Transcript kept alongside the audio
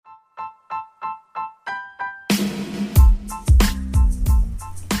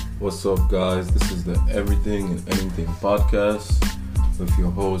What's up, guys? This is the Everything and Anything podcast with your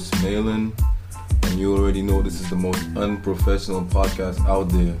host, Malin. And you already know this is the most unprofessional podcast out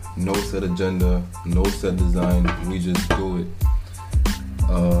there. No set agenda, no set design. We just do it.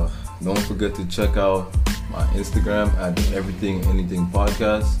 Don't forget to check out my Instagram at the Everything and Anything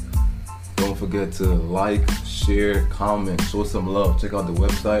podcast. Don't forget to like, share, comment, show some love. Check out the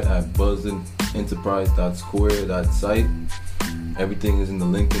website at buzzingenterprise.square.site. Everything is in the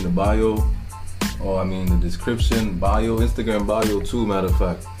link in the bio, the description, bio, Instagram bio too, matter of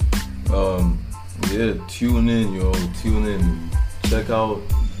fact. Tune in. Check out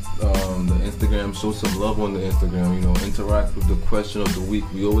the Instagram, show some love on the Instagram, interact with the question of the week.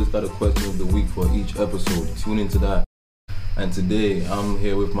 We always got a question of the week for each episode. Tune into that. And today, I'm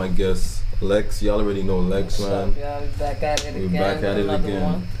here with my guest, Lex. Y'all already know Lex, man. Y'all back at it We're again. back at it again.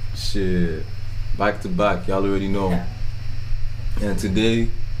 One. Shit. Back to back, y'all already know. Yeah. And today,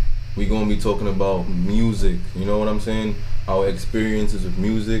 we're going to be talking about music. You know what I'm saying? Our experiences with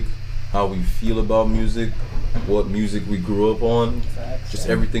music, how we feel about music, what music we grew up on, just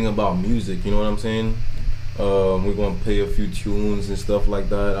everything about music. You know what I'm saying? We're going to play a few tunes and stuff like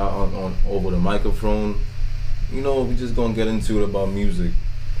that on over the microphone. We're just going to get into it about music.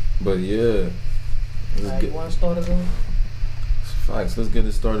 But yeah. You want to start it off? Facts. Let's get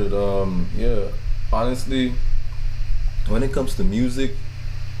it started. Honestly, when it comes to music,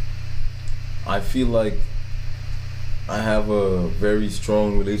 I feel like I have a very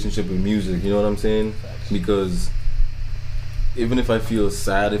strong relationship with music. You know what I'm saying? Facts. Because even if I feel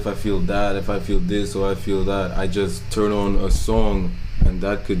sad, if I feel that, if I feel this or I feel that, I just turn on a song and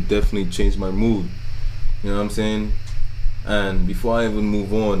that could definitely change my mood. You know what I'm saying? And before I even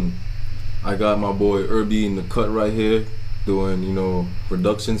move on, I got my boy Irby in the cut right here doing,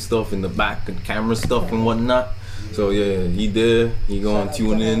 production stuff in the back and camera stuff and whatnot. So yeah, he there. He gonna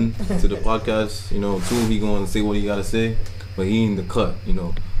tune in to the podcast. Too, he gonna say what he gotta say. But he in the cut,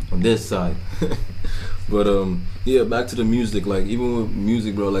 on this side. But back to the music. Like even with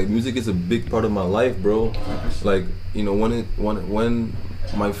music, bro. Like music is a big part of my life, bro. Like when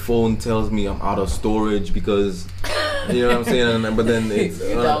my phone tells me I'm out of storage because you know what I'm saying, but then it's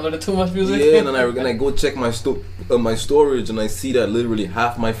you downloaded too much music. Yeah, and I go check my storage and I see that literally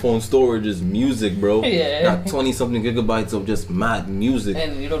half my phone storage is music, bro. Yeah. Got 20 something gigabytes of just mad music.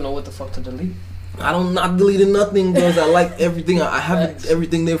 And you don't know what the fuck to delete. I'm not deleting nothing, because I like everything. I have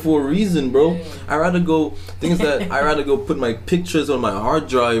everything there for a reason, bro. Yeah. I rather go put my pictures on my hard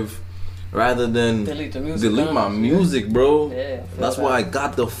drive rather than delete my music, bro. Yeah, that's why I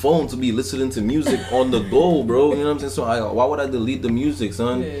got the phone, to be listening to music on the go, bro. You know what I'm saying? So why would I delete the music,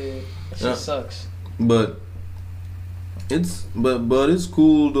 son? Yeah, that sucks. But it's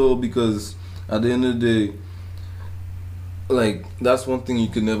cool though, because at the end of the day, like that's one thing you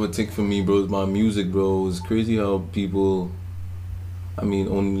could never take from me, bro. Is my music, bro. It's crazy how people,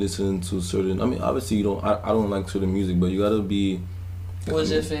 only listening to certain. Obviously you don't. I don't like certain music, but you gotta be.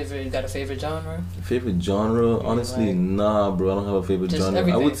 What's your favorite? You got a favorite genre? Favorite genre? Honestly, nah, bro. I don't have a favorite genre.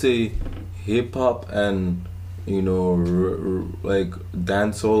 Everything. I would say hip hop and like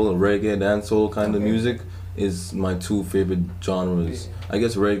dancehall, reggae, dancehall kind of music is my two favorite genres. Yeah. I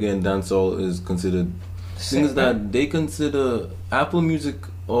guess reggae and dancehall is considered things that they consider Apple Music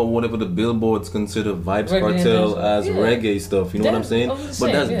or whatever the billboards consider Vibes Reggae Cartel as reggae stuff. You know what I'm saying?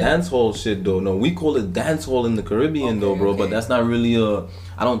 But that's dancehall shit though. No, we call it dancehall in the Caribbean though, bro. But that's not really a.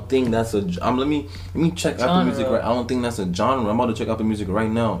 I don't think that's a. Let me check Apple Music right. I don't think that's a genre. I'm about to check Apple Music right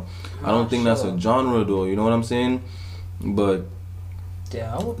now. I don't think that's a genre though. You know what I'm saying? But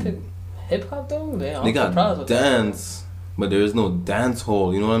yeah, I would pick hip hop though. They got dance, but there is no dance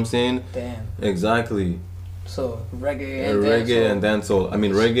hall. You know what I'm saying? Damn. Exactly. So reggae and dancehall.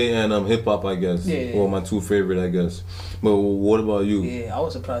 Reggae and hip hop, I guess. Yeah. Well, my two favorite, I guess. But what about you? Yeah, I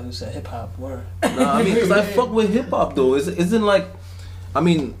was surprised you said hip hop. Word. Nah, because I fuck with hip hop though. Isn't like,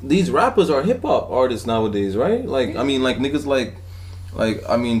 these rappers are hip hop artists nowadays, right? Like, like niggas like,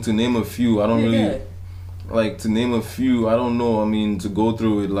 to name a few. I don't really. Like, to name a few, I don't know. To go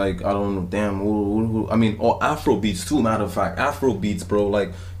through it, like, I don't know. Damn, or Afro beats too. Matter of fact, Afro beats, bro.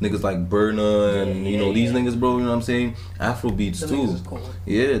 Like niggas like Burna and these niggas, bro. You know what I'm saying? Afro beats too. Cool.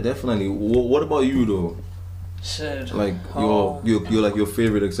 Yeah, definitely. What about you though? Shit. Like you're like your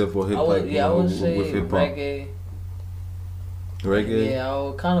favorite except for hip hop. I would say with hip hop. Reggae. Yeah, I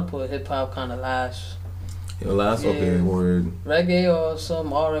would kind of put hip hop kind of last. Your last? Okay, word. Reggae or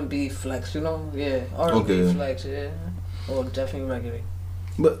some R&B flex, Yeah, R&B flex, yeah. Or definitely reggae.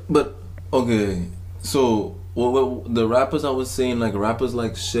 But okay, so what the rappers I was saying, like rappers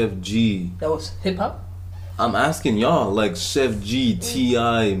like Chef G. That was hip hop? I'm asking y'all, like Chef G,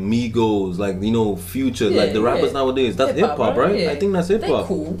 T.I., Migos, like, you know, Future, like the rappers nowadays. That's hip hop, right? Yeah. I think that's hip hop.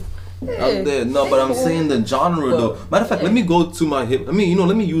 Cool. Yeah, out there. No, but I'm saying the genre though. Matter of fact, let me go to my hip. Let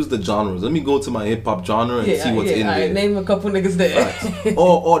me use the genres. Let me go to my hip hop genre and see what's in there. Name a couple niggas there.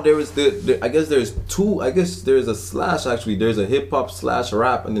 or there is I guess there's two. I guess there's a slash actually. There's a hip hop /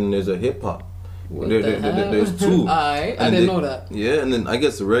 rap, and then there's a hip hop. There's two. I didn't know that. Yeah, and then I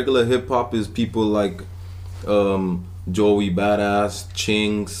guess regular hip hop is people like Joey Badass,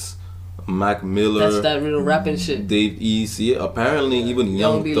 Chinks, Mac Miller. That's that real rapping shit. Dave East, yeah. Apparently even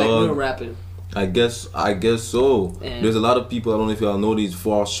Young Thug. Like real rapping. I guess so. And there's a lot of people. I don't know if y'all know these.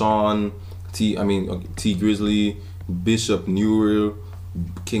 Sean, T Grizzly, Bishop Newell,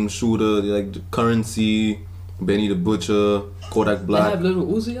 King Shooter, like Currency, Benny the Butcher, Kodak Black. They have Lil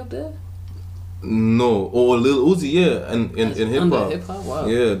Uzi up there. No, or Lil Uzi, yeah, and in hip hop. Hip hop, wow.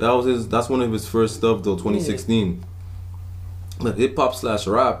 Yeah, that's one of his first stuff though, 2016. Yeah. But hip hop /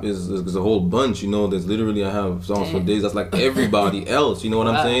 rap is a whole bunch, you know. There's literally I have songs for days. That's like everybody else, you know what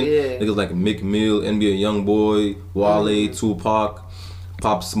I'm saying? Yeah. Niggas like Mick Mill, NBA YoungBoy, Wale, Tupac,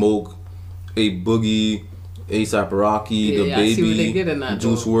 Pop Smoke, A Boogie, A$AP Rocky, The Baby,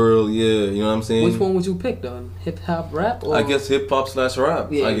 Juice WRLD, yeah, you know what I'm saying? Which one would you pick though? Hip hop rap? Or? I guess hip hop /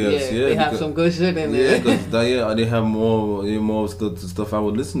 rap. Yeah, I guess, yeah. They have some good shit in there. Yeah, because they have more stuff I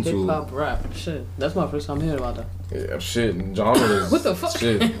would listen to. Hip hop rap, shit. That's my first time hearing about that. Yeah, shit, genres. What the fuck?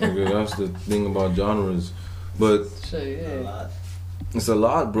 Shit, nigga, that's the thing about genres. But shit, yeah. It's a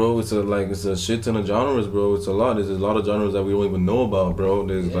lot, bro. It's a shit ton of genres, bro. It's a lot. There's a lot of genres that we don't even know about, bro.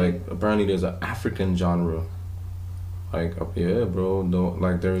 There's apparently there's an African genre. Like yeah, bro.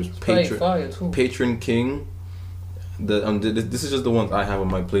 There's Patron King. This is just the ones I have on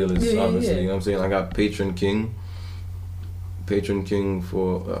my playlist. Obviously, you know what I'm saying. I got Patron King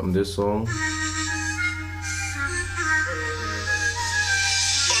for this song.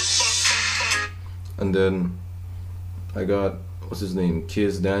 And then I got what's his name,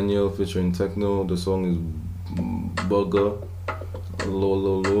 Kiss Daniel featuring Techno. The song is Bugger,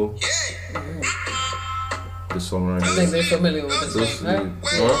 Low. This song right here. I think they're familiar with this song, right?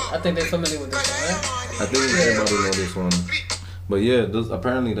 I think they're familiar with this song, right? I think everybody know this one. But yeah,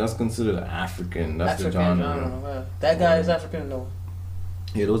 apparently that's considered African. That's the genre. That guy is African though.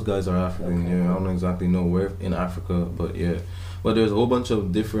 Yeah, those guys are African. Okay. Yeah, I don't exactly know where in Africa, but yeah. But there's a whole bunch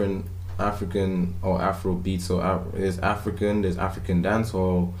of different African or Afro beats. So there's African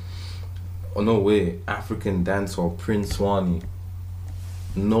dancehall. Oh no way, African dancehall. Prince Swanee.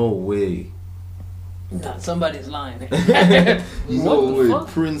 No way. Somebody's lying. No way,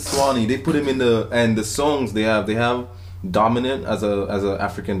 Prince Swanee. They put him in the songs they have Dominant as a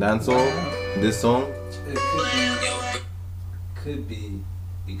African dancehall. This song. It could be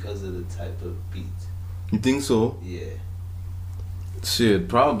because of the type of beat. You think so? Yeah. Shit,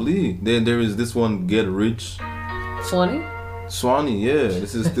 probably. Then there is this one, Get Rich. Swanee, yeah.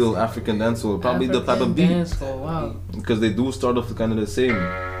 This is still African dancehall. Probably the type of beat. Dancehall, wow. Because they do start off kind of the same.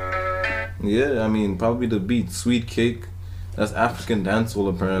 Yeah, I mean, probably the beat. Sweet Cake. That's African dancehall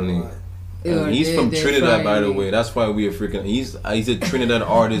apparently. And he's from Trinidad, by the way. That's why we are freaking. He's a Trinidad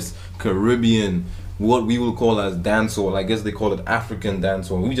artist, Caribbean. What we will call as dancehall. I guess they call it African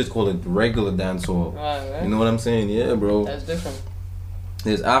dancehall. We just call it regular dancehall. Right. You know what I'm saying? Yeah, bro. That's different.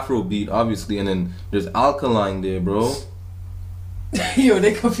 There's Afrobeat, obviously, and then there's Alkaline there, bro. Yo,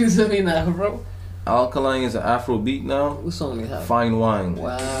 they confusing me now, bro. Alkaline is an Afrobeat now. What song they have? Fine Wine.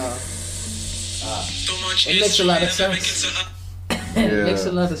 Wow. It makes a lot of sense. It makes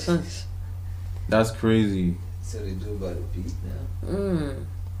a lot of sense. That's crazy. So they do about the beat now.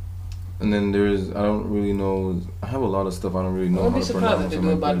 And then I don't really know. I have a lot of stuff I don't really know. I'll be surprised if they do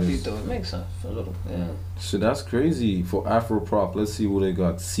about the beat though. It makes sense a little. Yeah. So that's crazy for Afro-pop. Let's see what they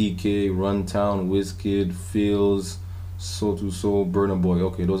got. CK, Runtown, Wizkid, Fields, Soul to Soul, Burna Boy.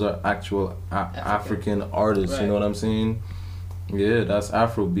 Okay, those are actual African artists. Right. You know what I'm saying? Yeah, that's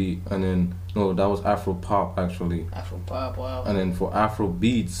Afrobeat. And then no, that was Afro-pop actually. Afro-pop, wow. And then for Afro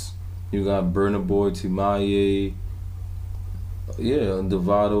beats, you got Burna Boy, Timaye. Yeah,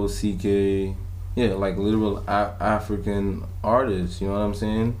 Devado, CK, yeah, like literal African artists. You know what I'm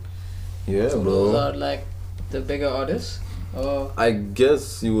saying? Yeah, so bro. Those are like the bigger artists. I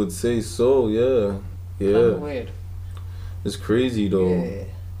guess you would say so. Yeah. Kinda weird. It's crazy though. Yeah.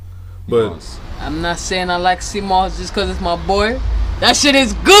 But I'm not saying I like CMOS just because it's my boy. That shit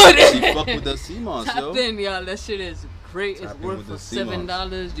is good. She fuck with the CMOS, yo. Tap in, y'all. That shit is great. It's worth for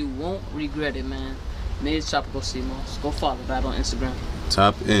 $7. You won't regret it, man. Maze Tropical CMOS. Go follow that on Instagram.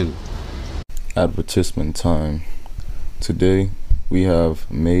 Tap in. Advertisement time. Today we have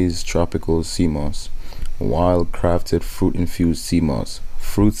Maze Tropical CMOS. wild crafted fruit infused sea moss.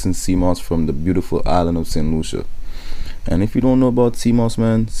 Fruits and sea moss from the beautiful island of St. Lucia. And if you don't know about sea moss,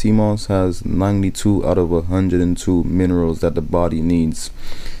 man, sea moss has 92 out of 102 minerals that the body needs.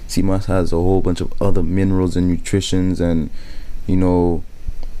 Sea moss has a whole bunch of other minerals and nutritions and, you know,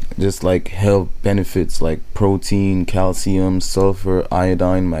 just like health benefits like protein, calcium, sulfur,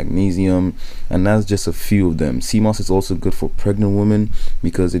 iodine, magnesium, and that's just a few of them. Sea moss is also good for pregnant women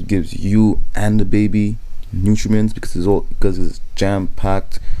because it gives you and the baby nutrients because it's jam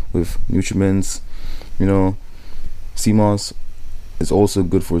packed with nutrients, you know. Sea moss is also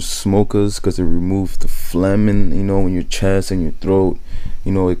good for smokers because it removes the phlegm in your chest and your throat.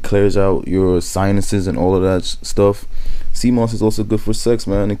 You know, it clears out your sinuses and all of that stuff. Sea moss is also good for sex,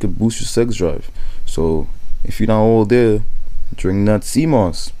 man. It could boost your sex drive. So if you're not all there, drink that sea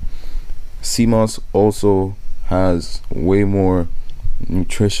moss. Sea moss also has way more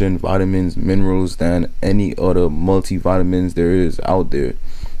nutrition, vitamins, minerals than any other multivitamins there is out there,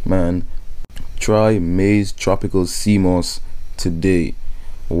 man. Try Maize Tropical Sea Moss today.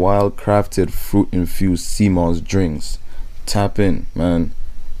 Wild crafted fruit infused sea moss drinks. Tap in, man.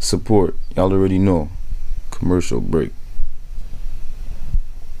 Support. Y'all already know. Commercial break.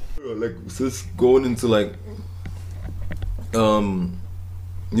 Like, just going into like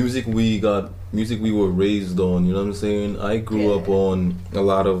music we were raised on, you know what I'm saying? I grew up on a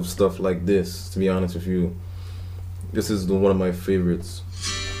lot of stuff like this, to be honest with you. This is one of my favorites.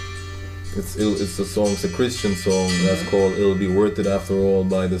 It's a Christian song that's called "It'll Be Worth It After All"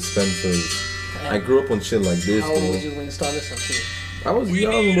 by the Spencers. I grew up on shit like this. How old was you when you started listening to it? I was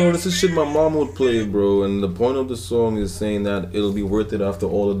young, bro. This is shit my mom would play, bro. And the point of the song is saying that it'll be worth it after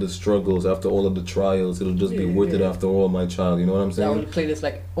all of the struggles, after all of the trials. It'll just be worth it after all, my child. You know what I'm saying? I would play this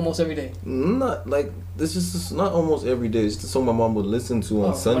like almost every day. Not like this is not almost every day. It's the song my mom would listen to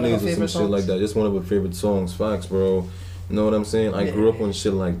on Sundays or some shit like that. Just one of her favorite songs. Facts, bro. You know what I'm saying? I grew up on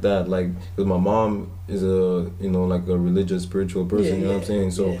shit like that. Like, cause my mom is like a religious, spiritual person. You know what I'm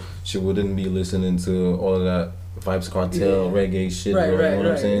saying? So she wouldn't be listening to all of that Vibes Cartel, reggae shit, bro. You know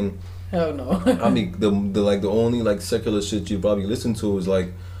what I'm saying? Hell no. I mean, the only like secular shit you probably listen to is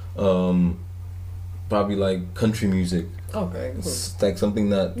like, probably like country music. Okay. Cool. It's like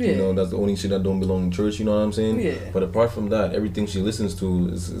something that that's the only shit that don't belong in church. You know what I'm saying? Yeah. But apart from that, everything she listens to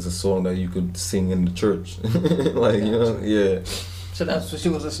is a song that you could sing in the church. Like So that's what she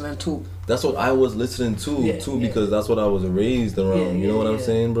was listening to. That's what I was listening to because that's what I was raised around. You know what I'm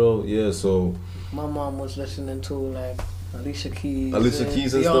saying, bro? Yeah. So my mom was listening to like Alicia Keys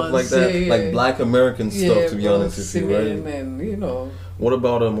and stuff like that, like Black American stuff. To be honest with you, right? And you know. What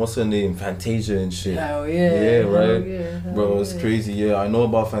about what's her name? Fantasia and shit. Hell yeah. Yeah, right? Yeah, bro, it's crazy. Yeah, I know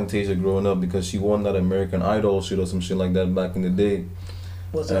about Fantasia growing up because she won that American Idol shit or some shit like that back in the day.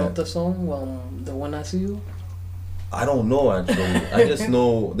 Was it off the song, The One I See You? I don't know actually. I just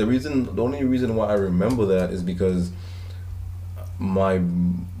know the only reason why I remember that is because a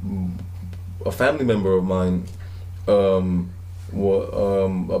family member of mine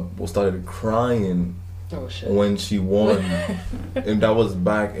started crying when she won. And that was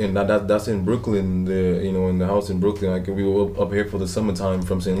back and that's in Brooklyn, in the house in Brooklyn. We were up here for the summertime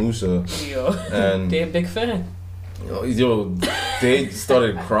from St. Lucia. Yo, and they're a big fan. Yo, they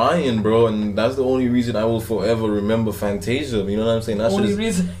started crying, bro, and that's the only reason I will forever remember Fantasia. You know what I'm saying? That's the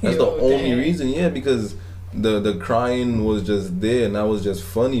only reason, yeah, because the crying was just there, and that was just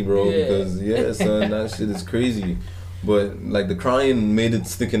funny, bro. Yeah. Because son, that shit is crazy. But like the crying made it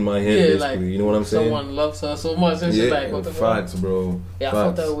stick in my head, basically. Like, you know what I'm saying? Someone loves her so much, and she's like, what the facts, bro. Yeah, I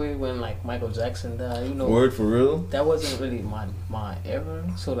felt that way when like Michael Jackson died. You know, word for real. That wasn't really my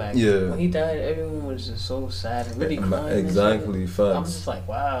era. So like when he died, everyone was just so sad and really crying. Exactly, facts. I'm just like,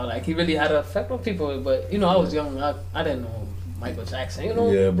 wow, like he really had an effect on people. But I was young, I didn't know Michael Jackson. You know,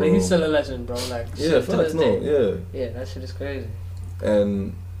 yeah, bro. But he's still a legend, bro. Like facts, yeah, that shit is crazy.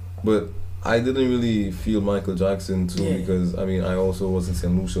 But I didn't really feel Michael Jackson too because I also was in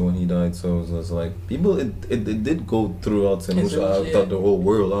St. Lucia when he died, so it was like people. It did go throughout St. Lucia. I thought the whole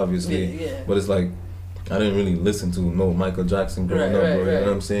world, obviously, but it's like I didn't really listen to no Michael Jackson growing up, bro. You know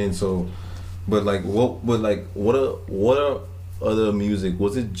what I'm saying? So, but what are other music?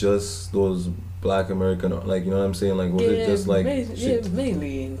 Was it just those Black American, like, you know what I'm saying? Like, was it just like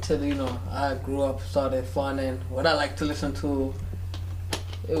mainly until I grew up, started finding what I like to listen to.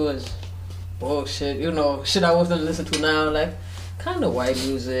 It was bullshit, shit I wasn't listening to now, like kind of white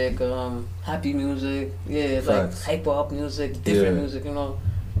music, happy music, like hyper up music, different music,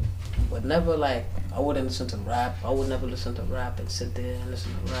 but never like I wouldn't listen to rap. I would never listen to rap and sit there and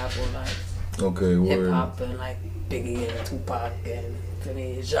listen to rap or like hip hop and like Biggie and Tupac and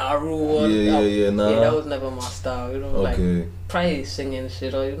any Ja Rule. Nah. Yeah, that was never my style. You know, Okay. like probably singing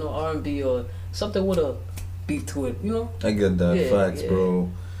shit or R&B or something with a beat to it. You know. I get that. Yeah, Facts, yeah. bro.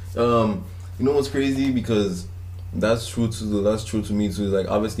 You know what's crazy? Because that's true to me too. Like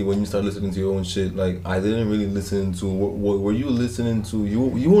obviously, when you start listening to your own shit, like I didn't really listen to. What were you listening to? You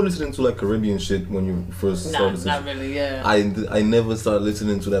weren't listening to like Caribbean shit when you first started listening. Not really. Yeah. I never started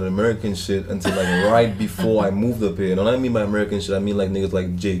listening to that American shit until like right before I moved up here. And when I mean by American shit, I mean like niggas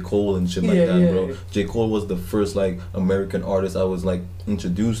like J. Cole and shit like Yeah, that, yeah, bro. yeah. J. Cole was the first like American artist I was like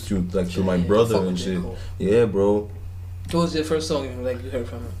introduced to, like through my brother fuck with and J. shit. Cole. Yeah, bro. What was your first song you heard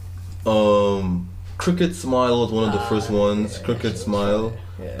from him? Cricket Smile was one of the first ones. Yeah, Cricket sure, Smile,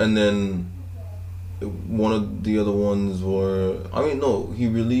 yeah. and then one of the other ones were. I mean, no, he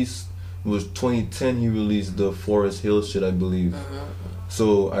released. It was 2010. He released the Forest Hill shit, I believe.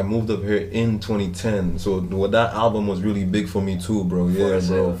 So I moved up here in 2010. So that album was really big for me too, bro. Yeah, Forest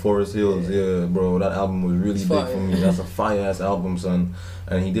bro. Hill. Forest Hills. Yeah, bro. That album was really It's big fire. for me. That's a fire ass album, son.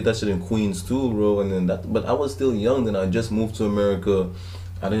 And he did that shit in Queens too, bro. And then but I was still young. Then I just moved to America.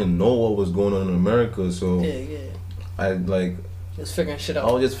 I didn't know what was going on in America, so Yeah. I like. Just figuring shit I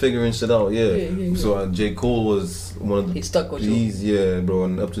out. was just figuring shit out, yeah. Yeah. So J. Cole was one of the. He stuck with you. Yeah, bro.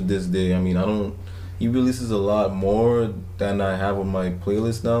 And up to this day, I mean, he releases a lot more than I have on my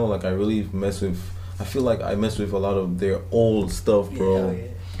playlist now. Like I really I feel like I mess with a lot of their old stuff, bro. Yeah.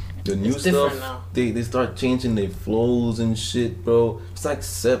 The new It's different stuff, now. they start changing their flows and shit, bro. It's like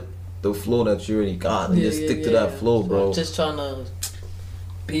accept the flow that you already got and just stick to that flow, bro. Just trying to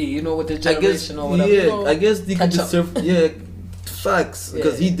be, with the I guess, generation or whatever. yeah, I guess you could catch just up. facts,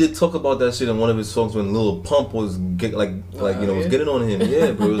 because Yeah. he did talk about that shit in one of his songs when Lil Pump was was yeah? getting on him.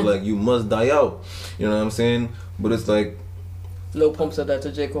 Yeah, bro, it was like you must die out. You know what I'm saying? But it's like, Lil Pump said that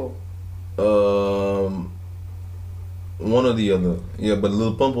to J. Cole. one or the other. Yeah, but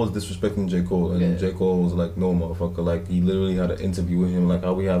Lil Pump was disrespecting J. Cole, and Yeah. J. Cole was like, no, motherfucker. Like, he literally had an interview with him, like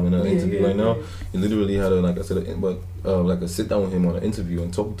how we having an interview right now. yeah. He literally had like a sit down with him on an interview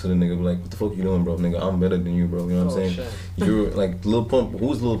and talk to the nigga, like, what the fuck you doing, bro? Nigga, I'm better than you, bro. You know what I'm saying? Shit. You're like Lil Pump.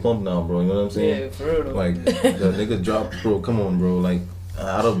 Who's Lil Pump now, bro? You know what I'm saying? Yeah, for real though. Like, the nigga dropped, bro. Come on, bro. Like,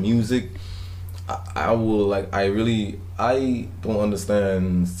 out of music, I will like. I don't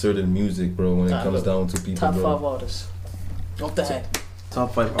understand certain music, bro. When it comes down to people, Top bro. 5 artists. Off the head.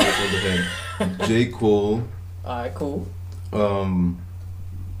 Top 5 artists of the head. J. Cole. Alright, cool. Okay.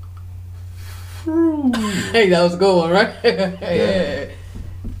 Hey, that was a good one, right? yeah.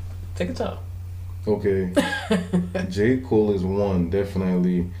 Take your time. J. Cole is one,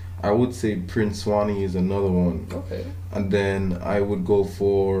 definitely. I would say Prince Swanee is another one. Okay. And then I would go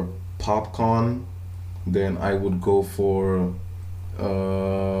for Popcorn. Then I would go for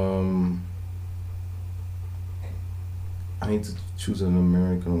I need to choose an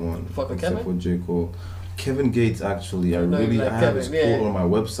American one. Fucking except Kevin? for J. Cole. Kevin Gates, actually. I No, really like I have Kevin, his yeah. quote on my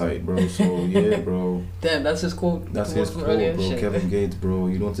website, bro. So yeah, bro. Damn, that's his quote. That's his from quote, earlier bro. shit. Kevin Gates, bro.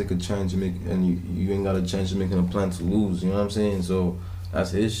 You don't take a chance, you ain't got a chance. You're making a plan to lose. You know what I'm saying? So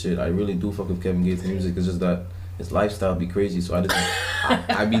that's his shit. I really do fuck with Kevin Gates' music. It's just that his lifestyle be crazy. So I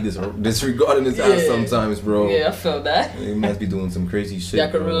be disregarding his ass sometimes, bro. Yeah, I felt that. He must be doing some crazy shit. Yeah,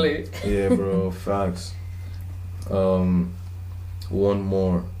 I can bro. relate. Yeah, bro. Facts. One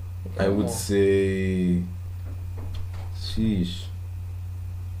more. I would say. Sheesh.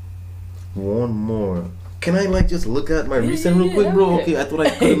 One more. Can I like just look at my recent real quick, bro? Okay, I thought I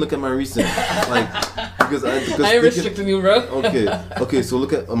couldn't look at my recent, like because I ain't restricting you, bro. Okay. So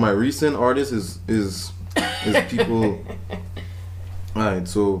look at my recent artist is people. All right,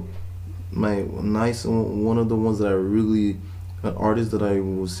 so my one of the ones that I really, an artist that I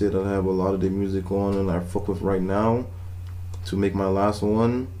will say that I have a lot of their music on and I fuck with right now, to make my last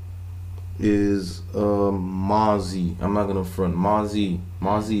one, is Mozzie. I'm not gonna front. Mozzie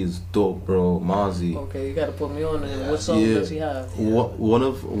is dope, bro. Mozzie. Okay, you gotta put me on to him. What song does he have? One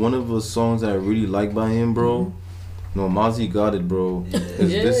of the songs that I really like by him, bro. No, Mozzie got it, bro.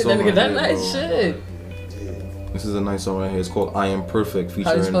 This song right that here, nice bro. shit. This is a nice song right here. It's called I Am Perfect, How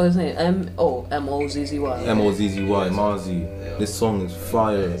do you spell featuring his name? M-O-Z-Z-Y. Mozzzy, Mozzie. This song is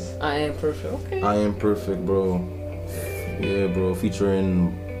fire. I Am Perfect. Okay. I Am Perfect, bro. Yeah, bro.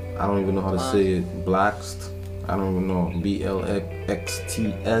 Featuring, I don't even know how to say it. Blackst. I don't even know.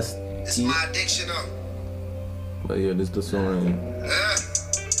 BLXTST. It's my addiction, though. But yeah, this is the song right here.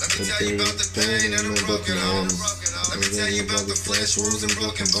 Let me tell you about the pain and the broken homes. Let me tell you about the flesh wounds and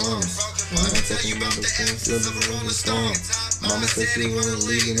broken bones. I'm talking about the things of the rolling stone. Mama said she wanna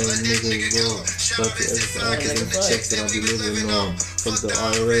leave and let niggas roll. Fuck the SSI, cause I'm the checks that I'll be living on. Fuck the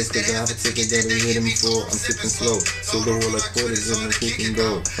IRS, cause I have a ticket that they hit me for. I'm sipping slow, so the world like quarters and the kick and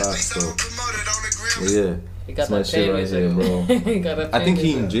go. Facts though. Yeah. He got That's my that shit right there, bro. He got that I think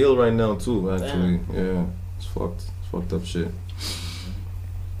he pain in jail right now too, actually. Yeah. It's fucked up shit.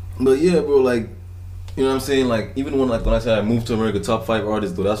 But yeah, bro, like, you know what I'm saying? Like, even when I say I moved to America, top 5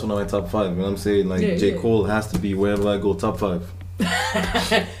 artists, though, that's one of my top 5. You know what I'm saying? Like, Yeah, J. yeah. Cole has to be wherever I go, top 5.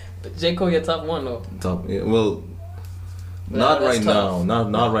 But J. Cole, your top 1 though. Top, yeah, well, Nah, not that's right tough. now.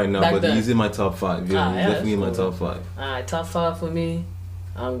 Not right now, Back but then. he's in my top 5. Yeah, Ah, he's yeah, definitely in my that's top cool. 5. Alright, top 5 for me.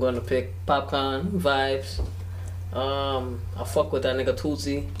 I'm gonna pick Popcorn, Vibes. I fuck with that nigga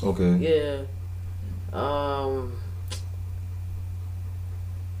Tootsie. Okay. Yeah.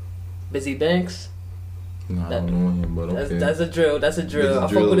 Busy Banks. No, I don't know him, but okay. That's a drill. That's a drill.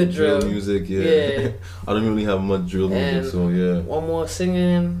 It's I fuck with a drill. music, yeah. Yeah. I don't really have much drill music, And so yeah. one more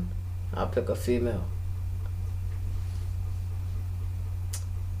singing. I'll pick a female.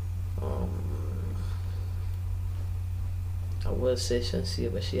 I would say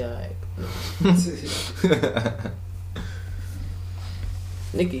Shansia, but she alright.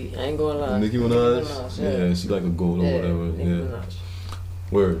 Nicki, I ain't gonna lie. Nicki Minaj? Yeah, she like a gold or whatever. Nicki Yeah. Minaj.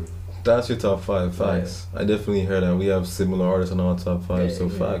 Word. That's your top 5, facts. I definitely heard that. We have similar artists in our top 5, Yeah, so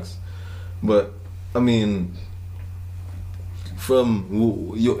yeah. facts. But, I mean,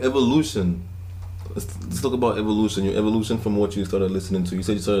 from your evolution, let's talk about evolution. Your evolution from what you started listening to. You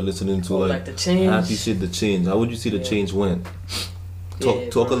said you started listening to Like the change. happy shit, the change. How would you see the Yeah. change went? Yeah,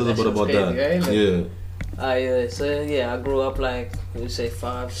 Talk bro, a little that bit about shit's that. crazy, right? Yeah. So yeah, I grew up like we say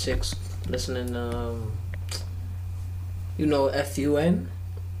 5, 6, listening. You know FUN.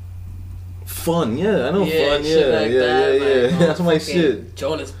 Fun, yeah, I know fun, shit yeah, like yeah, that, yeah, yeah. like, That's my fucking shit.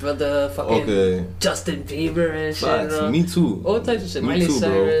 Jonas Brother, fucking Okay. Justin Bieber and shit. Facts. You know? Me too. All types of shit. Me Miley too, bro.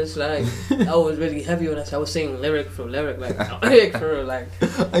 Cyrus, like I was really heavy on that shit. I was singing lyric for lyric, like lyric for real, like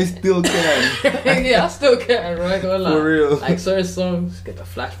I still can. yeah, I still can, right? Gonna lie. For real. Like certain songs get the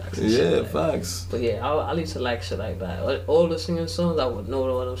flashbacks. And Yeah, shit, like. facts. But yeah, I used to like shit like that. All the singing songs, I would know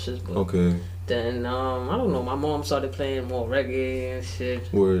all those shits. But Okay. then I don't know. My mom started playing more reggae and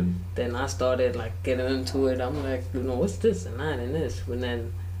shit. Word. Then I started like getting into it. I'm like, what's this and that and this. And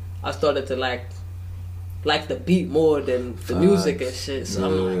then I started to like the beat more than the music and shit. So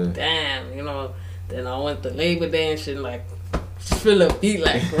I'm Yeah. like, damn, Then I went to Labor Day and shit, like feel a beat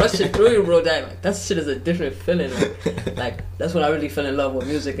like rushing through you, bro. That shit is a different feeling. Like that's when I really fell in love with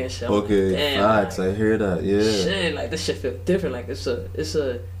music and shit. I'm Okay, like, damn, facts. like, I hear that. Yeah. shit, like this shit feel different. Like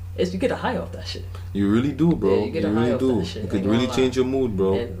you get a high off that shit. You really do, bro. Yeah, you get a high really off do. that shit, It could ain't really gonna change your mood,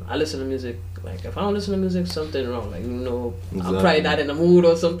 bro. And I listen to music. Like if I don't listen to music, something wrong. Like I'm Exactly. probably not in the mood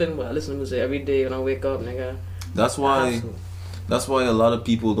or something. But I listen to music every day when I wake up, nigga. That's why. That's why a lot of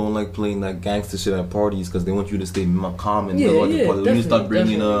people don't like playing that gangster shit at parties because they want you to stay calm and Yeah, melodic. yeah, When you start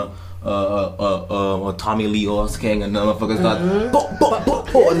definitely, bringing a Tommy Lee or a Skang and motherfuckers start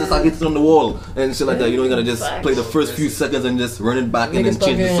and it's like it's on the wall and shit like that. You know, you gotta just play the first few seconds and just run it back and then Niggas start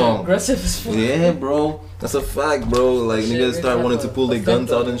change the getting song. aggressive as fuck. Yeah, bro. That's a fact, bro. Like Shit niggas really start have wanting to a pull their effect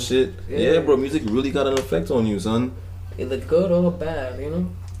guns on out you. and shit. Yeah. Yeah, bro. Music really got an effect on you, son. Either good or bad,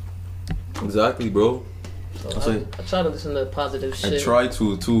 Exactly, bro. So That's right. I try to listen to positive shit. I try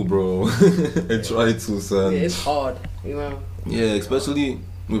to too, bro. I try to, son. Yeah, it's hard, Yeah, especially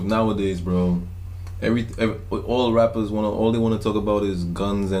with nowadays, bro. All rappers all they wanna talk about is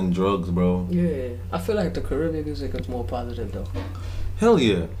guns and drugs, bro. Yeah, I feel like the Caribbean music is more positive though. Hell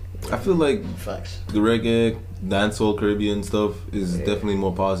yeah. I feel like Facts. the reggae, dancehall, Caribbean stuff is definitely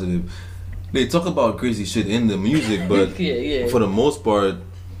more positive. They talk about crazy shit in the music, but yeah. for the most part,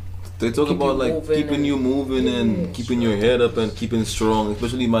 they talk Keep about you like moving keeping and- you moving and keeping your head up and keeping strong.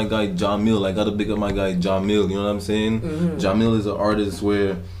 Especially my guy Jamil. I gotta big up my guy Jamil. You know what I'm saying? Mhm. Jamil is an artist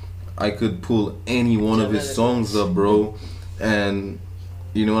where I could pull any one of his Jamil is songs up, bro. And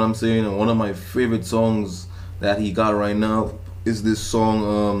you know what I'm saying? And one of my favorite songs that he got right now is this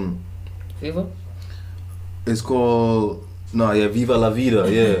song. Fever? It's called Viva La Vida.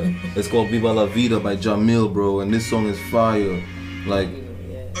 Yeah, it's called Viva La Vida by Jamil, bro. And this song is fire. Like.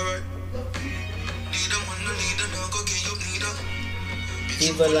 Yeah.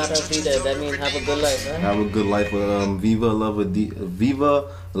 Viva la vida, that means have a good life, right? Have a good life. Viva la vida. Viva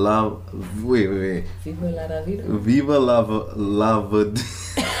la. Wait. Viva la vida. Viva la vida.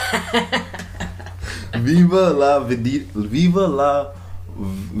 Viva la vida. Viva la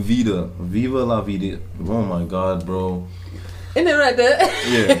vida. Viva la vida. Oh my God, bro. Isn't it right there?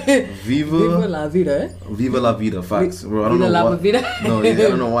 Yeah. Viva la vida, eh? Viva la vida, facts. Bro, I don't Viva know la why. vida. No, yeah, I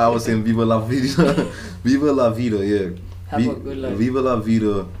don't know why I was saying Viva la vida. Viva la vida, yeah. Have a good life. Viva la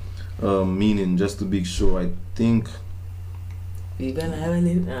vida, meaning, just to be sure, I think Viva la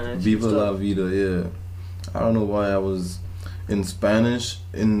vida. Viva la vida, yeah. I don't know why I was in Spanish.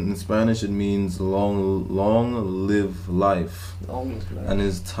 In Spanish, it means long live life, and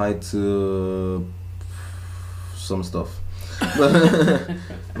it's tied to some stuff.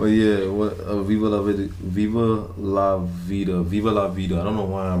 But yeah, what Viva la vida, Viva la vida, Viva la vida. I don't know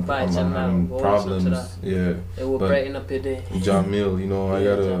why I'm having problems. Yeah, it will brighten up your day. Jamil, you know,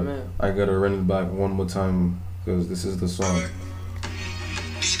 Yeah, I gotta run it back one more time because this is the song.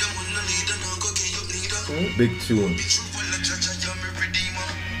 Big tune.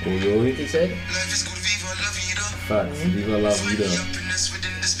 Oh yo, He said? facts. Viva la vida.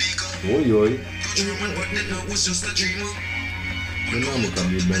 Oh yo. You know I'm gonna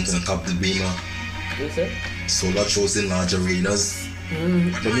be bent and Capi Bima. He said? Solar shows in large arenas.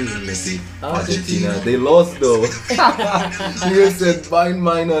 But me Messi, Oh. Argentina. They lost though. You said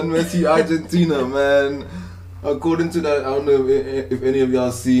mine and Messi, Argentina, man. According to that, I don't know if any of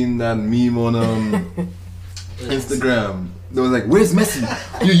y'all seen that meme on Instagram. They was like, "Where's Messi?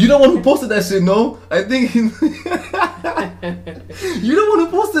 You the one who posted that shit, no? I think you the one who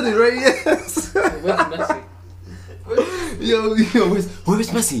posted it, right? Yes." Where's Messi? Yo, where's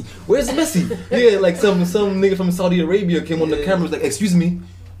Messi? Where's Messi? Yeah, like some nigga from Saudi Arabia came on the camera, was like, "Excuse me,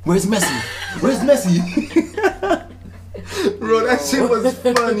 where's Messi? Where's Messi?" Bro, that shit was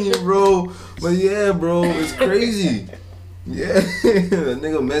funny, bro. But yeah, bro, it's crazy. Yeah, the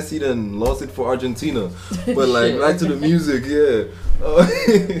nigga Messi done lost it for Argentina. But like, back to the music, yeah. What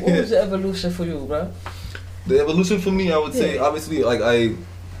was the evolution for you, bro? The evolution for me, I would say, obviously, like I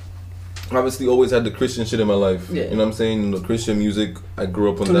obviously always had the Christian shit in my life. Yeah. You know what I'm saying? The Christian music, I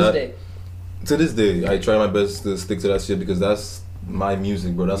grew up on To that. this day. To this day, I try my best to stick to that shit because that's my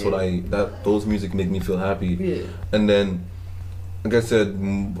music, bro. That's what those music make me feel happy. Yeah. And then, like I said,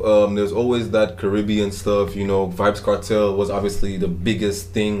 there's always that Caribbean stuff, you know. Vybz Kartel was obviously the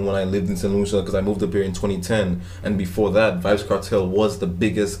biggest thing when I lived in St. Lucia because I moved up here in 2010. And before that, Vybz Kartel was the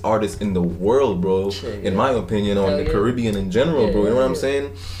biggest artist in the world, bro. In my opinion, on the Caribbean in general, bro. You know what I'm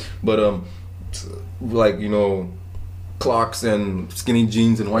saying? But, like, you know, Clarks and skinny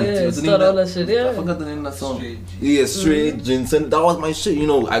jeans and white Yeah, tees. all that shit, yeah. I forgot the name of that song. Straight jeans. Yeah, straight jeans, and that was my shit. You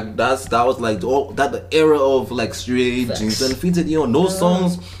know, that was like the era of like straight jeans and fitted. You know, those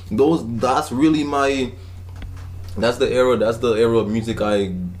songs, that's really that's the era of music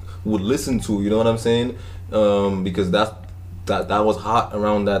I would listen to. You know what I'm saying? Because that was hot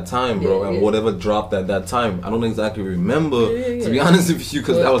around that time, bro. And whatever dropped at that time, I don't exactly remember, to be honest with you,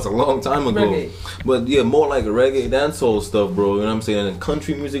 because that was a long time ago. Reggae. But yeah, more like reggae, dancehall stuff, bro. You know what I'm saying? And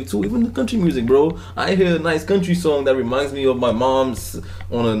country music too. Even the country music, bro. I hear a nice country song that reminds me of my mom's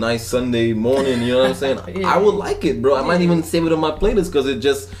on a nice Sunday morning. You know what I'm saying? I would like it, bro. I might even save it on my playlist because it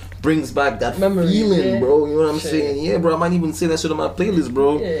just brings back that feeling, bro. You know what I'm saying? Yeah, bro. I might even say that shit on my playlist,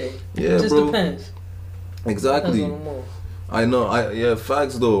 bro. Yeah, it just depends. Exactly. Depends on the mood. I know,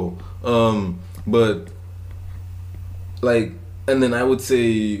 facts though. But like, and then I would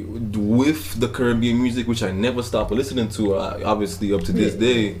say with the Caribbean music, which I never stopped listening to, obviously up to this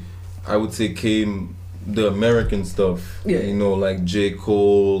day, I would say came the American stuff. Yeah. You know, like J.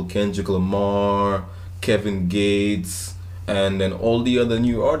 Cole, Kendrick Lamar, Kevin Gates, and then all the other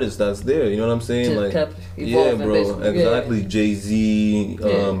new artists that's there. You know what I'm saying? Just like, kept yeah, evolving, bro, basically. exactly. Jay-Z,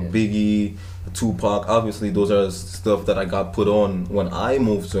 Biggie, Tupac. Obviously, those are stuff that I got put on when I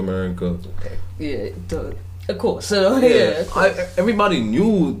moved to America. Yeah, of course. So of course. Everybody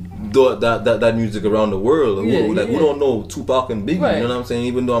knew that music around the world. Who don't know Tupac and Biggie? Right. You know what I'm saying?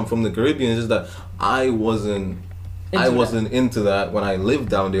 Even though I'm from the Caribbean, it's just that I wasn't into that when I lived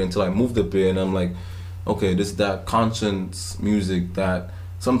down there until I moved up here, and I'm like, okay, this is that conscience music that.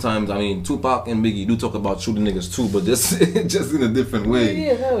 Sometimes, I mean, Tupac and Biggie do talk about shooting niggas too, but just in a different way.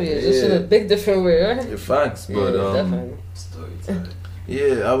 Yeah, hell yeah. Just in a big different way, right? Yeah, facts, but definitely. Storytelling.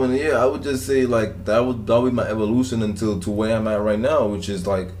 I would just say like that would be my evolution until to where I'm at right now, which is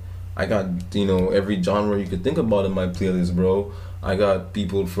like I got, you know, every genre you could think about in my playlist, bro. I got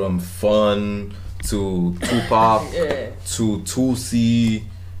people from fun to Tupac to Tusi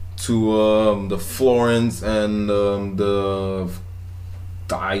to the Florence and the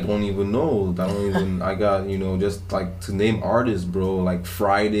I don't even know. I got, you know, just like to name artists, bro. Like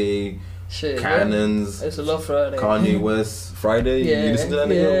Friday, Cannons. I used to love Friday. Kanye West, Friday. Yeah, You listen to that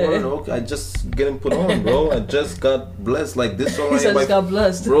nigga? Word? Okay, I just getting put on, bro. I just got blessed. Like this song. He said just got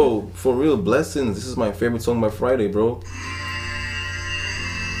blessed. Bro, for real, blessings. This is my favorite song by Friday, bro.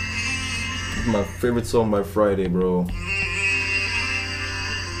 This is my favorite song by Friday, bro.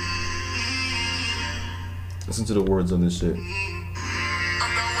 Listen to the words of this shit. I'm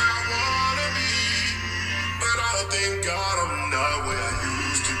not where I wanna be, but I thank God I'm not where I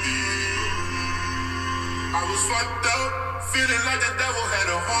used to be. I was fucked up, feeling like the devil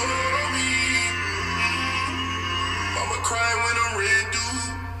had a hold on me. Mama crying when I'm red, dude.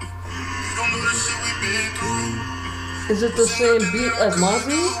 You don't know the shit we been through. Is it the same beat as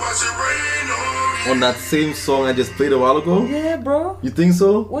Mozzie? Watch it rain on me. On that same song I just played a while ago? Yeah, bro. You think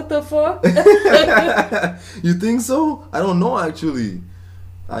so? What the fuck? You think so? I don't know actually.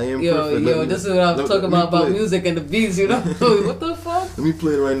 I am perfect. Let me- this is what I'm let- talking let me about play. music and the beats, you know? What the fuck? Let me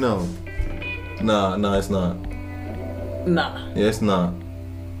play it right now. Nah, it's not. Nah. Yeah, it's not.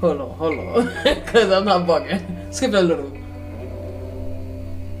 Hold on. Because I'm not bugging. Skip it a little.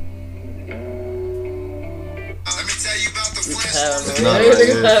 Let me tell you about the Hell It's no. not, Yeah, right?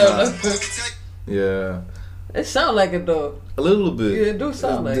 nigga, Yeah, hell it's no. Yeah. It sound like it though. A little bit. Yeah, it do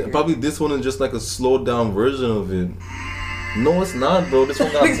sound like it. Probably this one is just like a slowed down version of it. No, it's not, bro. This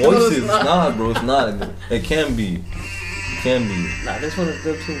one got No, it's voices. It's not. not, bro. It's not. It can be. It can be. Nah, this one is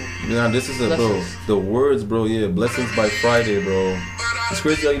good too. Nah, this is a bro. Blessings. The words, bro. Yeah, blessings by Friday, bro. It's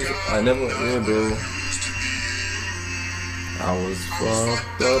crazy. I never. Yeah, bro. I was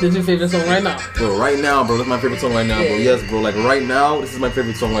fucked up. This is your favorite song right now. Bro, right now, bro. That's my favorite song right now, bro. Yeah. Yes, bro. Like right now, this is my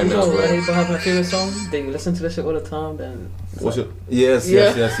favorite song right You now, know what I bro. hate about having a favorite song? They listen to this shit all the time, then What's your? Yes,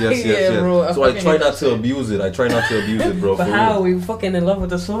 Yeah. yes. Yeah, bro, I So I fucking try hate not that to shit. abuse it. I try not to abuse it, bro. but for how real. we fucking in love with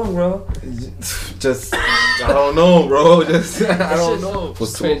the song, bro? Just I don't know, bro. Just I don't shit's know. For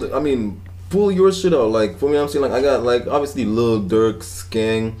crazy. I mean, pull your shit out. Like for me, I'm saying like I got like obviously Lil Durk,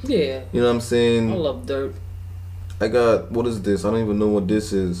 Skang. Yeah. You know what I'm I saying? love Dirt. I got what is this? I don't even know what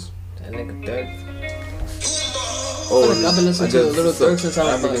this is. That nigga Dirt. Oh, I've been listening I to guess Little some Durk since I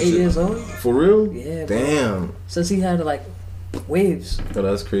was about African 8 shit. years old. For real? Yeah, bro. Damn. Since he had like waves. Oh,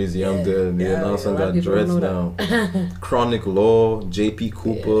 that's crazy. I'm Yeah. dead. Yeah, Yeah, now a son lot of got people dreads don't now. know Chronic Law, JP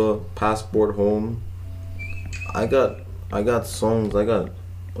Cooper, Passport Home. I got songs.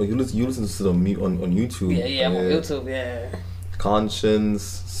 Oh, you listen to them on YouTube. Yeah, I'm on YouTube, yeah. Conscience,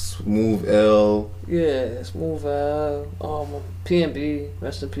 Smooth L. Yeah, Smooth PNB,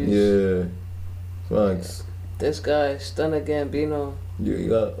 rest in peace. Yeah. Facts. This guy, Stunner Gambino. You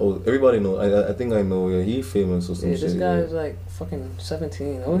got everybody know. I think I know. Yeah, he famous or some Yeah, shit. this guy yeah. is like fucking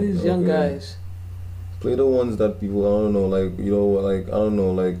 17. All these young Okay. guys. Play the ones that people I don't know, like you know, like I don't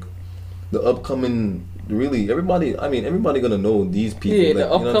know, like the upcoming. Really, everybody. I mean, everybody gonna know these people. Yeah, like, the you know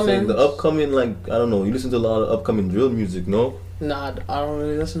what I'm saying? upcoming- The upcoming, like I don't know. You listen to a lot of upcoming drill music, no? Nah, I don't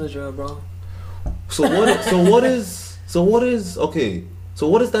really listen to drill, bro. So what? So what is? Okay. So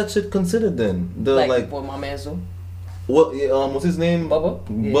what is that shit considered then? The like what my man's do? what? Yeah, what's his name? Bubba?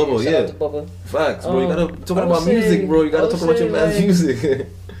 Bubba, shout yeah. out to Bubba. Facts, bro. You gotta talk I would about music, say- bro. You I gotta would talk about your say, man's like- music.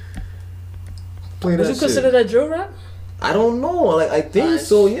 Play Would that you consider shit. that drill rap? I don't know. Like I think Alright,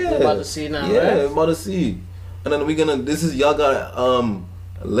 so. Yeah. we're about to see now, Yeah, right? we're about to see. And then we're gonna. This is y'all gotta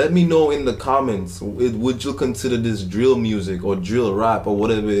let me know in the comments. Would you consider this drill music or drill rap or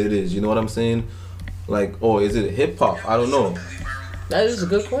whatever it is? You know what I'm saying? Like, oh, is it hip hop? I don't know. That is a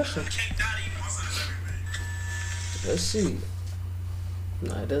good question. Let's see.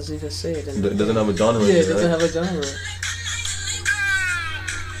 Nah, it doesn't even say it. It doesn't have a genre. Yeah, in it doesn't right? have a genre.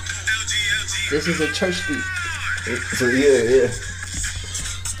 This is a church beat. So yeah.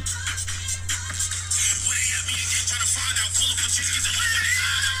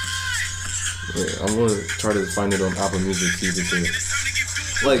 Yeah, I'm gonna try to find it on Apple Music, see if it's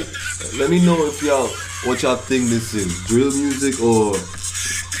there. Like, let me know if what y'all think this is. Drill music or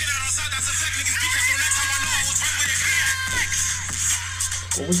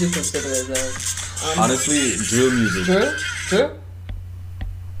What would you consider it as? honestly, drill music. Drill? Drill?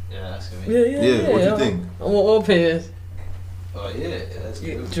 Yeah, that's good. Yeah, what you think? I want all opinions. Oh yeah, that's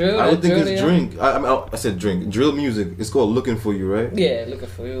good. Drill? I would think drill, it's yeah? drink. I said drink. Drill music. It's called Looking For You, right? Yeah, looking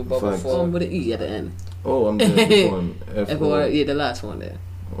for you. Bubble Facts. form with an E at the end. Oh, I'm dead. This one. F-O-R, yeah, the last one there.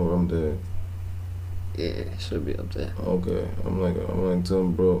 Oh, I'm dead. Yeah, should be up there. Okay, I'm like to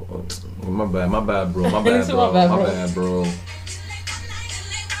him, bro. Oh, my bad, bro. My He bad, said, bro. "My bad, My bro." bad, bro.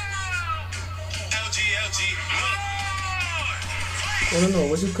 I don't know.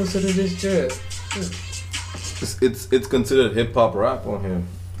 What do you consider this drill? It's considered hip hop rap on here.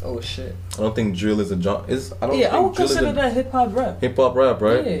 Oh shit. I don't think drill is a genre. I don't Yeah, I think would drill is consider a that hip hop rap. hip hop rap,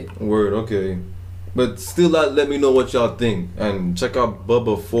 right? Yeah. Word, okay. But still, let me know what y'all think and check out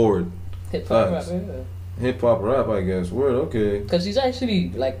Bubba Ford. Hip hop rap. Facts. Yeah. Hip hop rap, I guess. Word, okay. Cause he's actually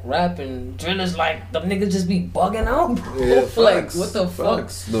like rapping. Drill is like the niggas just be bugging out, bro. Yeah, Like facts, what the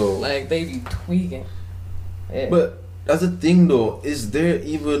facts, fuck? though. Like they be tweaking. Yeah. But that's the thing, though. Is there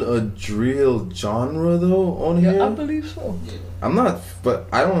even a drill genre though on here? yeah, I believe so. Yeah. I'm not, but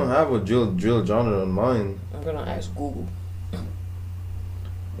I don't have a drill genre on mine. I'm gonna ask Google.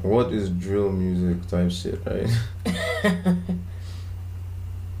 What is drill music type shit, right?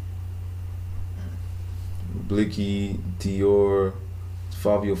 Blicky, Dior,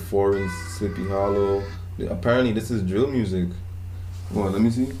 Fabio Foreign, Sleepy Hollow. Apparently, this is drill music. Come on, let me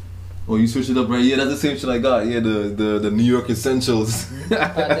see. Oh, you searched it up, right? Yeah, that's the same shit I got. Yeah, the New York Essentials.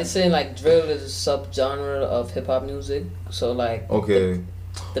 They say like drill is a subgenre of hip hop music. So like Okay.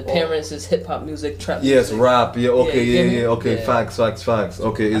 the parents is hip hop music, trap Yes, music. rap. Yeah, okay, Yeah, yeah. Okay, yeah. facts.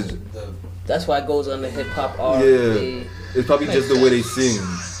 Okay, it's That's why it goes under hip hop R. Yeah. It's probably Makes just the way they sing.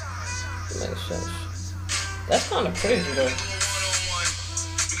 Makes sense. That's kind of crazy though.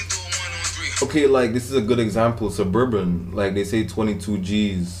 Okay, like this is a good example. Suburban, like they say 22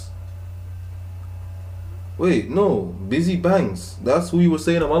 G's. Wait, no, Busy Banks. That's who you were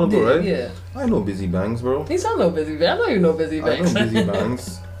saying a while ago, right? Yeah. I know Busy Banks, bro. He's I know Busy Banks. I know you know Busy I Banks. know Busy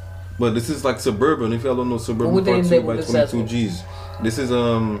Banks. But this is like Suburban. If y'all don't know Suburban What Part they 2 by labeled 22 successful? G's. This is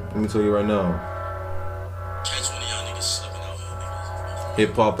let me tell you right now.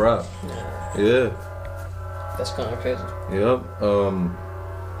 Hip hop rap. Yeah. That's kind of crazy. Yep.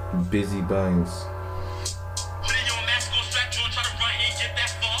 Busy Banks.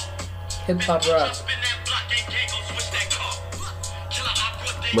 Hip hop rap.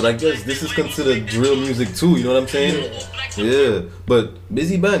 But I guess this is considered drill music too, you know what I'm saying? Yeah. But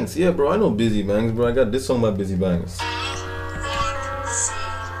Busy Banks, yeah, bro, I know Busy Banks, bro. I got this song by Busy Banks.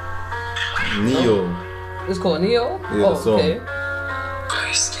 Neo. It's called Neo. Yeah, the song. Okay.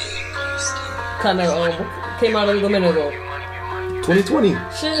 Kind of came out a little minute ago. 2020. Shit,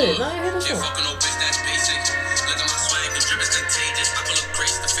 I ain't hear this song.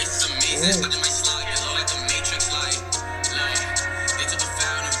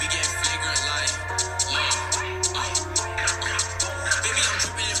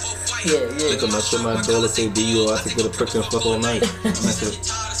 Yeah. Look at my shit, my dollar say D.O. I could get a prick and fuck all night.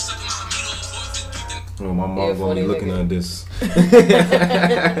 Oh, my mom gonna be looking at this. He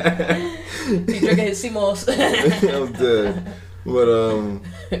drinking his CMOS. I'm dead. But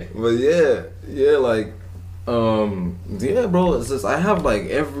yeah, like, yeah, bro. It's just I have like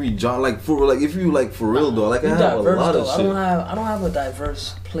every genre, like for like if you like for real though, like I You have a diverse lot though. of shit. I don't have a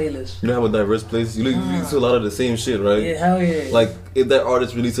diverse playlist. You don't have a diverse place. You listen to a lot of the same shit, right? Yeah, hell yeah. Like if that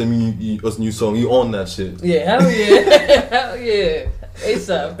artist releases a new song, you own that shit. Yeah, hell yeah. Hell yeah.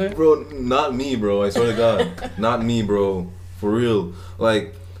 ASAP. Bro, not me, bro. I swear to God, not me, bro. For real.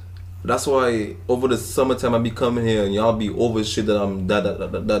 Like that's why over the summertime I be coming here and y'all be over shit that I'm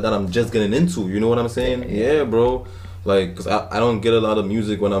just getting into. You know what I'm saying? Yeah, bro. Like, cause I don't get a lot of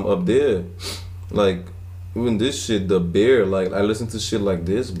music when I'm up there. Like even this shit, The Bear. Like I listen to shit like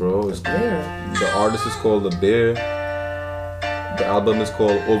this, bro. It's the artist is called The Bear. The album is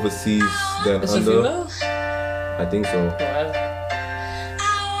called Overseas Then Is it Under. female? I think so. Alright.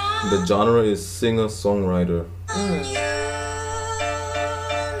 The genre is singer-songwriter.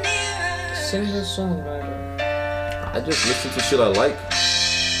 Singer-songwriter. I just listen to shit I like.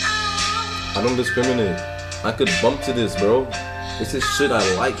 I don't discriminate. I could bump to this, bro. This is shit I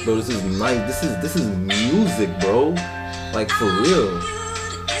like, bro. This is nice. This is music, bro. Like for real.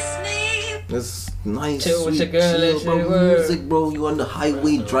 It's nice, Chill with sweet, your girl chill, and bro. shit, word. Music, bro. You on the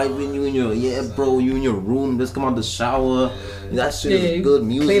highway driving. You in your you in your room. Just come out the shower. That shit is you good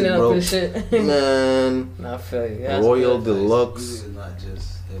music, cleaning bro. up and shit. Man, Nah, I feel you. That's Royal good. Deluxe. Music is not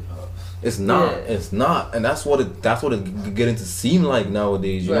just hip hop. It's not. Yeah. It's not, and that's what it getting to seem like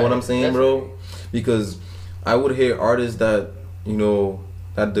nowadays. You know what I'm Right, saying, bro? Because I would hear artists that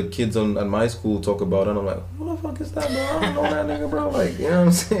that the kids at my school talk about, and I'm like, who the fuck is that, bro? I don't know that nigga, bro. Like, you know what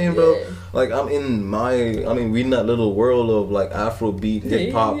I'm saying, bro? Yeah. Like, we in that little world of like Afrobeat,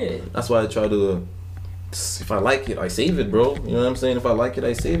 hip hop. Yeah. That's why I try to. If I like it, I save it, bro. You know what I'm saying? If I like it,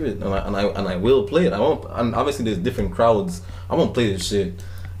 I save it, and I will play it. I won't. And obviously, there's different crowds. I won't play this shit.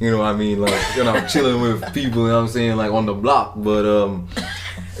 You know what I mean? Like, I'm chilling with people. You know what I'm saying? Like on the block. But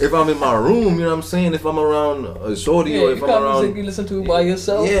if I'm in my room, you know what I'm saying? If I'm around a shorty or if I'm around, music you listen to by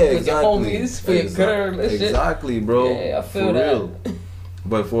yourself, yeah, with exactly. your homies, for your girl and shit. Exactly, bro. Yeah, I feel for that. real.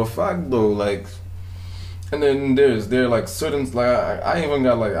 But for a fact though, like, and then there are like certain like I even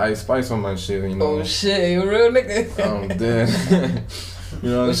got like Ice Spice on my shit, you know. Oh shit, you a real nigga. I'm dead. You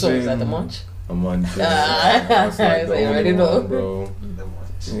know what I'm Which song saying? is that? The Munch? I'm on. Ah, That's like the so you only already one, know. bro.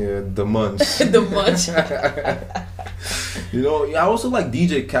 Yeah, the munch. The munch. You know, I also like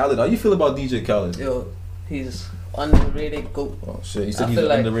DJ Khaled. How you feel about DJ Khaled? Yo, he's underrated goat. Oh shit, you said I he's feel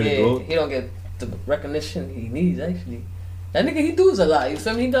an like underrated yeah, goat? he don't get the recognition he needs actually. That nigga, he does a lot. You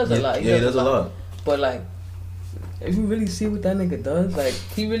feel me? He does a lot. He does a lot. But like, if you really see what that nigga does, like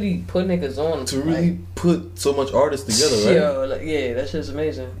he really put niggas on To really put so much artists together, right? Yo, like, yeah, that shit's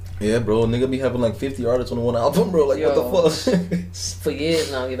amazing. Yeah, bro. Nigga be having like 50 artists on one album, bro. Like, Yo, what the fuck? For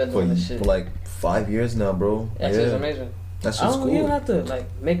years now, he been doing this shit. For like 5 years now, bro. That shit's amazing. That's I just don't, He don't cool. have to like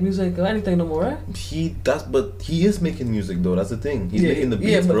make music or anything no more, right? But he is making music though. That's the thing. He's making the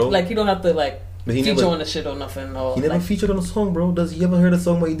beats, but bro. like he don't have to like But he feature never- on the shit or nothing. Or, He never like, featured on a song, bro. Does he ever heard a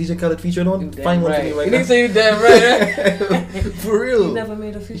song where DJ Khaled featured on? You damn Find one to right. me right You now. need to say you damn right, right? For real. He never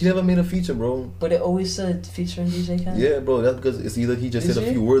made a feature. He never made a feature, bro. But it always said featuring DJ Khaled. Yeah, bro. That's because it's either he just You said a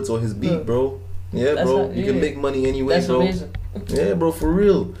see? few words or his beat, Yeah. bro. Yeah, That's bro. how- You can yeah. make money anyway, That's bro. amazing. Yeah, bro, for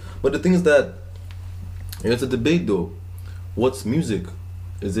real. But the thing is that it's a debate though. What's music?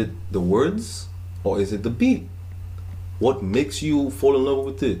 Is it the words or is it the beat? What makes you fall in love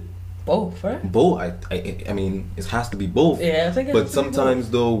with it? Both, right? Both. I mean, it has to be both. Yeah, I think it But has to be both. sometimes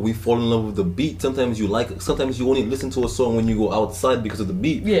though, we fall in love with the beat. Sometimes you like it. Sometimes you only listen to a song when you go outside because of the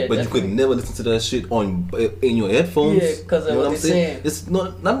beat. Yeah, but you could definitely. never listen to that shit in your headphones. Yeah, 'cause of what I'm they're saying. It's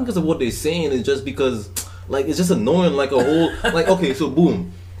not because of what they're saying. It's just because like it's just annoying. Like a whole like okay, so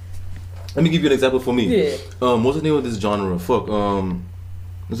boom. Let me give you an example for me. Yeah. What's the name of this genre?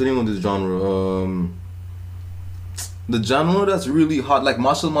 What's the name of this genre? The genre that's really hot, like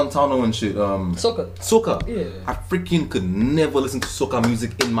Marshall Montano and shit. Soca. Soca. Yeah. I freaking could never listen to soca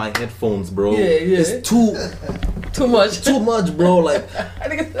music in my headphones, bro. Yeah, yeah. It's too Too much. bro. Like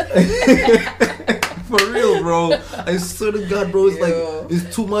for real, bro. I swear to God, bro. It's Yo. like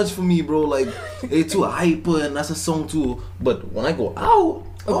it's too much for me, bro. Like it's too hyper, and that's a song too. But when I go out.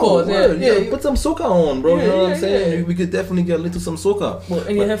 Of course, yeah, word, yeah. Put some soca on, bro. Yeah, you know what yeah, I'm saying? yeah. We could definitely get into some soca. Well,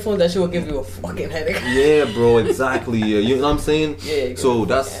 in your headphones, that shit will give you a fucking headache. Yeah, bro. Exactly. Yeah. You know what I'm saying? Yeah, you So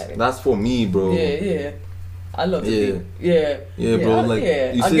get a that's fucking headache. that's for me, bro. Yeah. I love the Yeah. beat. Yeah. Yeah, bro. Like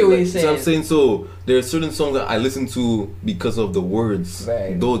yeah. you I say, get what like, you're so saying. I'm saying, so there are certain songs that I listen to because of the words.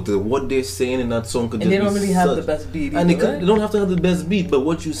 Right. Though what they're saying in that song could And just they don't be really have such- the best beat and either, they don't have to have the best beat, but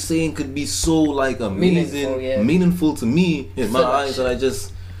what you're saying could be so like amazing, Meaningful, yeah. meaningful to me in my Feel that eyes that I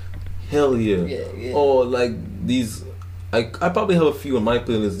just hell yeah. Yeah. Or like these, I probably have a few on my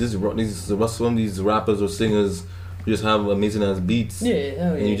playlist. Some of these rappers or singers who just have amazing ass beats. Yeah,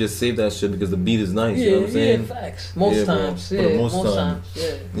 hell yeah. And you just save that shit because the beat is nice. yeah, you know what I'm saying? facts. Most Yeah, bro. times, For yeah, the most most time. times,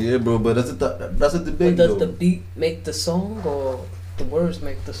 yeah. Yeah, bro, but that's a debate But does though. the beat make the song or the words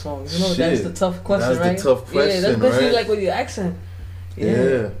make the song? You know, Shit. that's the tough question, That's the right? tough Yeah, question, that's basically right? like what you're asking.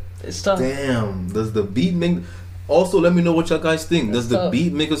 Yeah. It's tough. Damn. Does the beat make? Also, let me know what y'all guys think. Does That's the tough.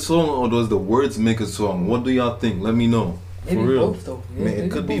 beat make a song or does the words make a song? What do y'all think? Let me know. Maybe For real. both though. Yeah, Man, maybe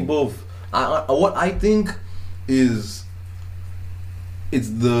it could be both. What I think is it's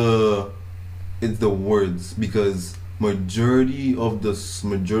the words because majority of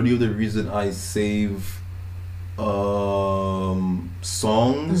the reason I save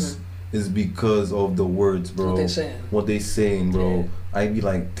songs is because of the words, bro. What they saying. What they saying, bro. Yeah. I'd be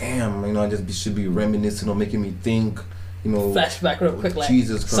like, damn, you know, should be reminiscing or making me think, you know. Flashback real quick, like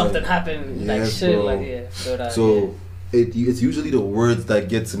Jesus Christ. something happened, like Yes, shit, bro. like yeah. feel that, So it's usually the words that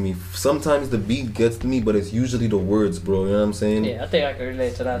get to me. Sometimes the beat gets to me, but it's usually the words, bro. You know what I'm saying? yeah, I think I can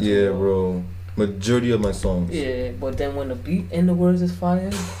relate to that. too, Yeah, bro. Majority of my songs. Yeah, but then when the beat and the words is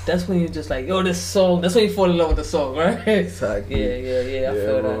fire, that's when you're just like, yo, this song. That's when you fall in love with the song, right? Exactly. Yeah. I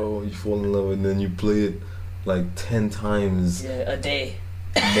feel that. bro. You fall in love and then you play it like 10 times. Yeah, a day.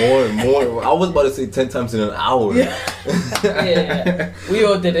 More. I was about to say 10 times in an hour. Yeah. We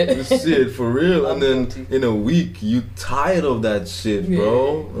all did it. Shit, for real. I'm And then guilty. in a week, you tired of that shit,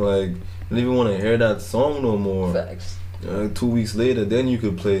 bro. Like, you don't even want to hear that song no more. Facts. 2 weeks later, then you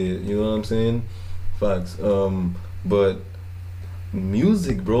could play it. You know what I'm saying? Facts. But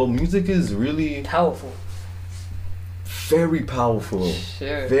music, bro. Music is really Powerful. very powerful.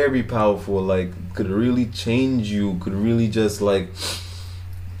 Sure. Very powerful. Like, could really change you. Could really just like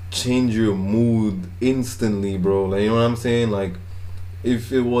change your mood instantly, bro. Like, you know what I'm saying? Like,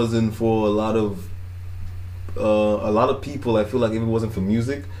 if it wasn't for a lot of people, I feel like if it wasn't for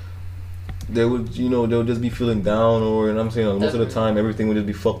music, they would, you know, they'll just be feeling down, or, you know what I'm saying, most of the Definitely. time everything would just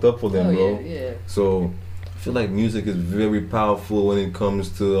be fucked up for them, Oh, bro. yeah. So I feel like music is very powerful when it comes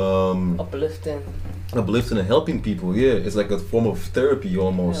to Uplifting. uplifting and helping people. Yeah, it's like a form of therapy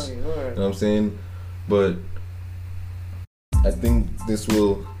almost. Hell, You know yeah. what I'm saying? But I think this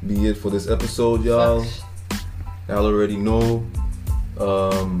will be it for this episode, y'all. Facts. Y'all already know.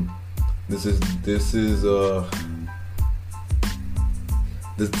 This is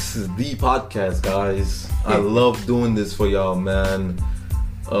the podcast, guys. I love doing this for y'all, man.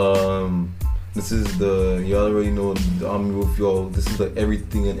 This is you already know, I'm with y'all. This is the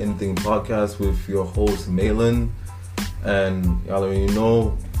Everything and Anything podcast with your host Malin, and y'all already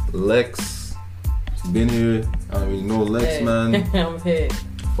know Lex been here. I already know Lex, man. I'm here.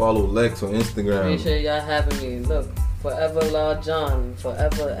 Follow Lex on Instagram. Appreciate y'all having me. Look, Forever La John,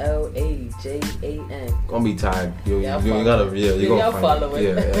 Forever LAJAN. Gonna be tagged. You Y'all gotta, you're gonna y'all find follow it.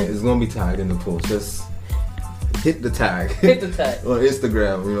 Yeah, it's gonna be tagged in the post. Just hit the tag. Hit the tag. On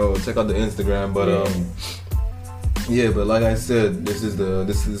Instagram, check out the Instagram. But but like I said, this is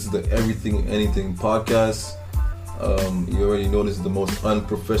the Everything and Anything podcast. You already know this is the most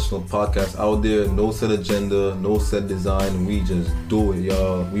unprofessional podcast out there. No set agenda, no set design. We just do it,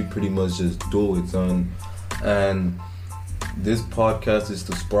 y'all. We pretty much just do it, son. And this podcast is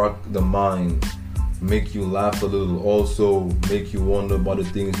to spark the mind, make you laugh a little, also make you wonder about the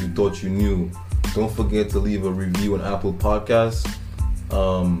things you thought you knew. Don't forget to leave a review on Apple Podcasts,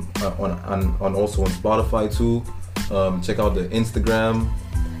 on also on Spotify too. Check out the Instagram.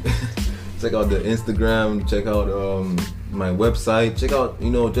 Check out the Instagram. Check out my website. Check out,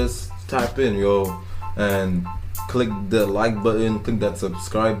 just type in, and click the like button, click that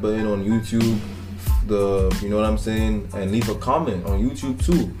subscribe button on YouTube. You know what I'm saying? And leave a comment on YouTube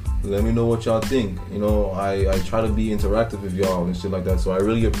too. Let me know what y'all think. I try to be interactive with y'all and shit like that. So I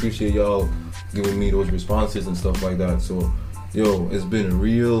really appreciate y'all giving me those responses and stuff like that. So, it's been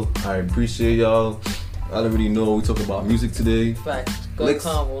real. I appreciate y'all. I already know we talk about music today. Facts. Good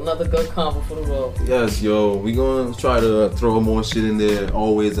combo. Another good combo for the road. Yes, we gonna try to throw more shit in there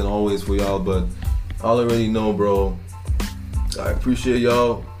always for y'all. But I already know, bro. I appreciate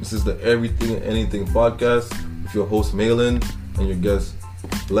y'all. This is the Everything and Anything podcast with your host Malin and your guest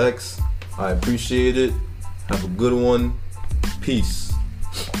Lex. I appreciate it. Have a good one. Peace.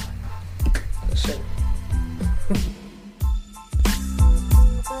 Shit.